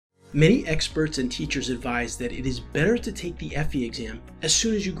Many experts and teachers advise that it is better to take the FE exam as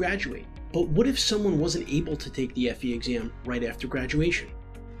soon as you graduate. But what if someone wasn't able to take the FE exam right after graduation?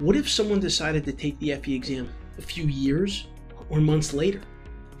 What if someone decided to take the FE exam a few years or months later?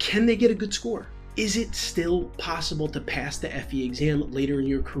 Can they get a good score? Is it still possible to pass the FE exam later in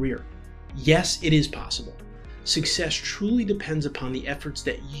your career? Yes, it is possible. Success truly depends upon the efforts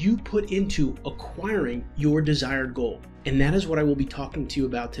that you put into acquiring your desired goal. And that is what I will be talking to you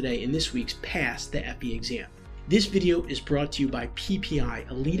about today in this week's Pass the FE exam. This video is brought to you by PPI,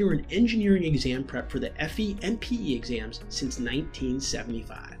 a leader in engineering exam prep for the FE and PE exams since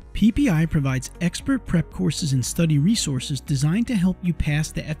 1975. PPI provides expert prep courses and study resources designed to help you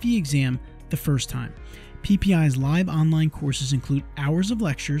pass the FE exam the first time. PPI's live online courses include hours of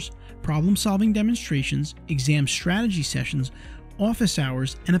lectures, problem-solving demonstrations, exam strategy sessions, office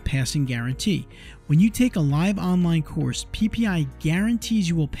hours, and a passing guarantee. When you take a live online course, PPI guarantees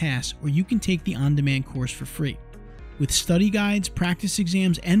you will pass, or you can take the on-demand course for free. With study guides, practice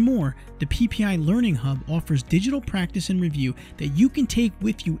exams, and more, the PPI Learning Hub offers digital practice and review that you can take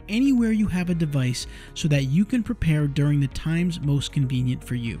with you anywhere you have a device so that you can prepare during the times most convenient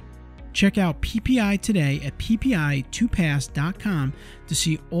for you. Check out PPI today at ppi2pass.com to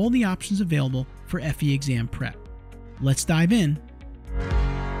see all the options available for FE exam prep. Let's dive in.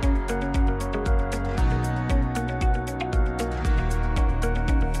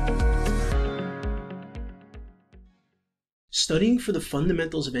 Studying for the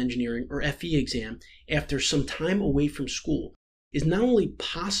Fundamentals of Engineering, or FE exam, after some time away from school is not only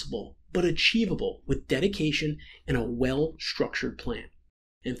possible, but achievable with dedication and a well-structured plan.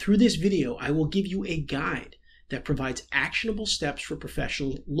 And through this video, I will give you a guide that provides actionable steps for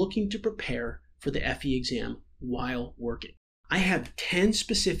professionals looking to prepare for the FE exam while working. I have 10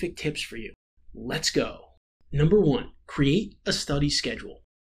 specific tips for you. Let's go. Number 1, create a study schedule.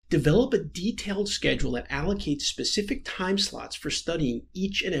 Develop a detailed schedule that allocates specific time slots for studying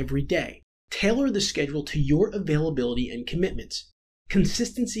each and every day. Tailor the schedule to your availability and commitments.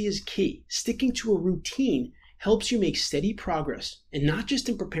 Consistency is key. Sticking to a routine helps you make steady progress, and not just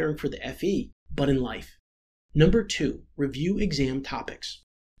in preparing for the FE, but in life. Number 2, review exam topics.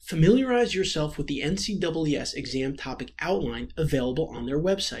 Familiarize yourself with the NCAAS exam topic outline available on their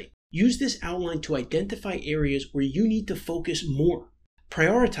website. Use this outline to identify areas where you need to focus more.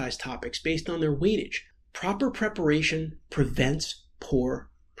 Prioritize topics based on their weightage. Proper preparation prevents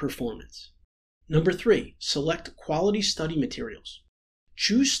poor performance. Number 3, select quality study materials.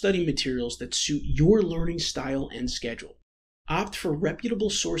 Choose study materials that suit your learning style and schedule. Opt for reputable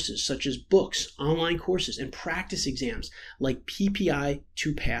sources such as books, online courses, and practice exams like PPI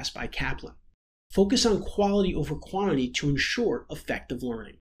 2Pass by Kaplan. Focus on quality over quantity to ensure effective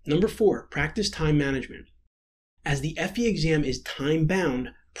learning. Number 4, practice time management. As the FE exam is time-bound,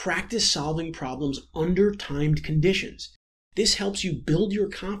 practice solving problems under timed conditions. This helps you build your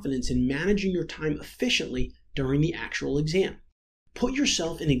confidence in managing your time efficiently during the actual exam. Put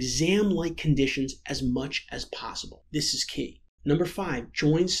yourself in exam-like conditions as much as possible. This is key. Number 5,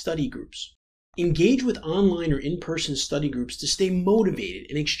 join study groups. Engage with online or in-person study groups to stay motivated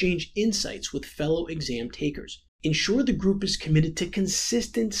and exchange insights with fellow exam takers. Ensure the group is committed to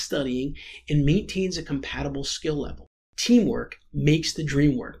consistent studying and maintains a compatible skill level. Teamwork makes the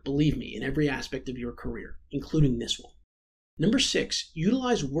dream work, believe me, in every aspect of your career, including this one. Number 6,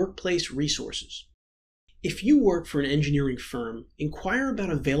 utilize workplace resources. If you work for an engineering firm, inquire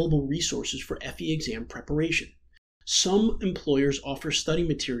about available resources for FE exam preparation. Some employers offer study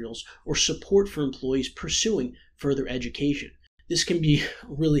materials or support for employees pursuing further education. This can be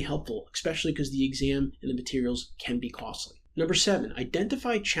really helpful, especially because the exam and the materials can be costly. Number 7,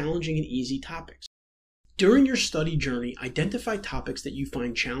 identify challenging and easy topics. During your study journey, identify topics that you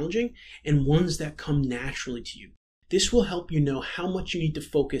find challenging and ones that come naturally to you. This will help you know how much you need to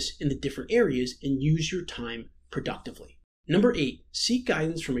focus in the different areas and use your time productively. Number 8, seek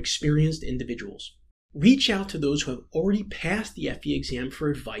guidance from experienced individuals. Reach out to those who have already passed the FE exam for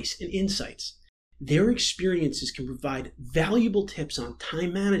advice and insights. Their experiences can provide valuable tips on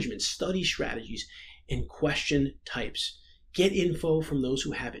time management, study strategies, and question types. Get info from those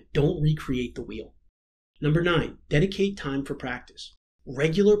who have it. Don't recreate the wheel. Number 9, dedicate time for practice.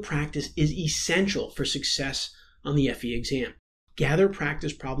 Regular practice is essential for success on the FE exam. Gather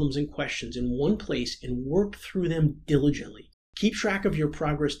practice problems and questions in one place and work through them diligently. Keep track of your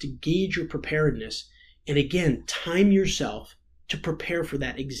progress to gauge your preparedness, and again, time yourself to prepare for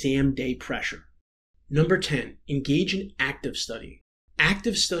that exam day pressure. Number 10, engage in active study.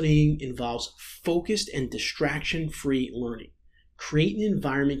 Active studying involves focused and distraction-free learning. Create an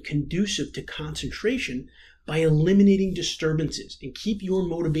environment conducive to concentration by eliminating disturbances, and keep your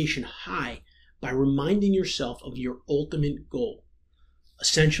motivation high by reminding yourself of your ultimate goal.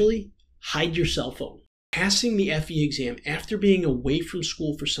 Essentially, hide your cell phone. Passing the FE exam after being away from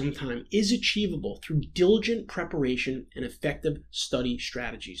school for some time is achievable through diligent preparation and effective study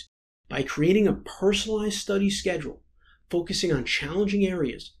strategies. By creating a personalized study schedule, focusing on challenging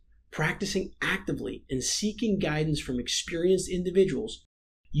areas, practicing actively, and seeking guidance from experienced individuals,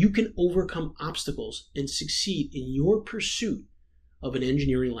 you can overcome obstacles and succeed in your pursuit of an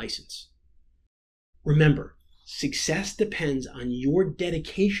engineering license. Remember, success depends on your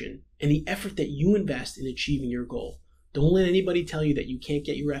dedication and the effort that you invest in achieving your goal. Don't let anybody tell you that you can't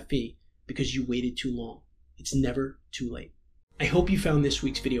get your FE because you waited too long. It's never too late. I hope you found this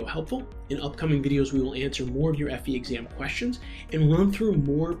week's video helpful. In upcoming videos, we will answer more of your FE exam questions and run through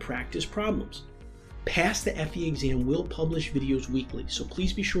more practice problems. Pass the FE exam will publish videos weekly, so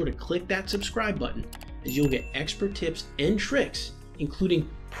please be sure to click that subscribe button as you'll get expert tips and tricks, including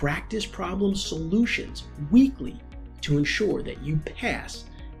practice problem solutions weekly to ensure that you pass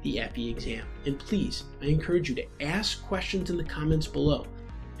the FE exam. And please, I encourage you to ask questions in the comments below,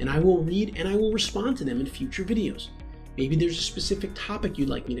 and I will read and I will respond to them in future videos. Maybe there's a specific topic you'd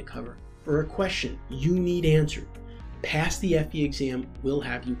like me to cover, or a question you need answered. Pass the FE exam will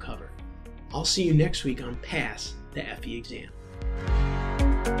have you covered. I'll see you next week on Pass the FE exam.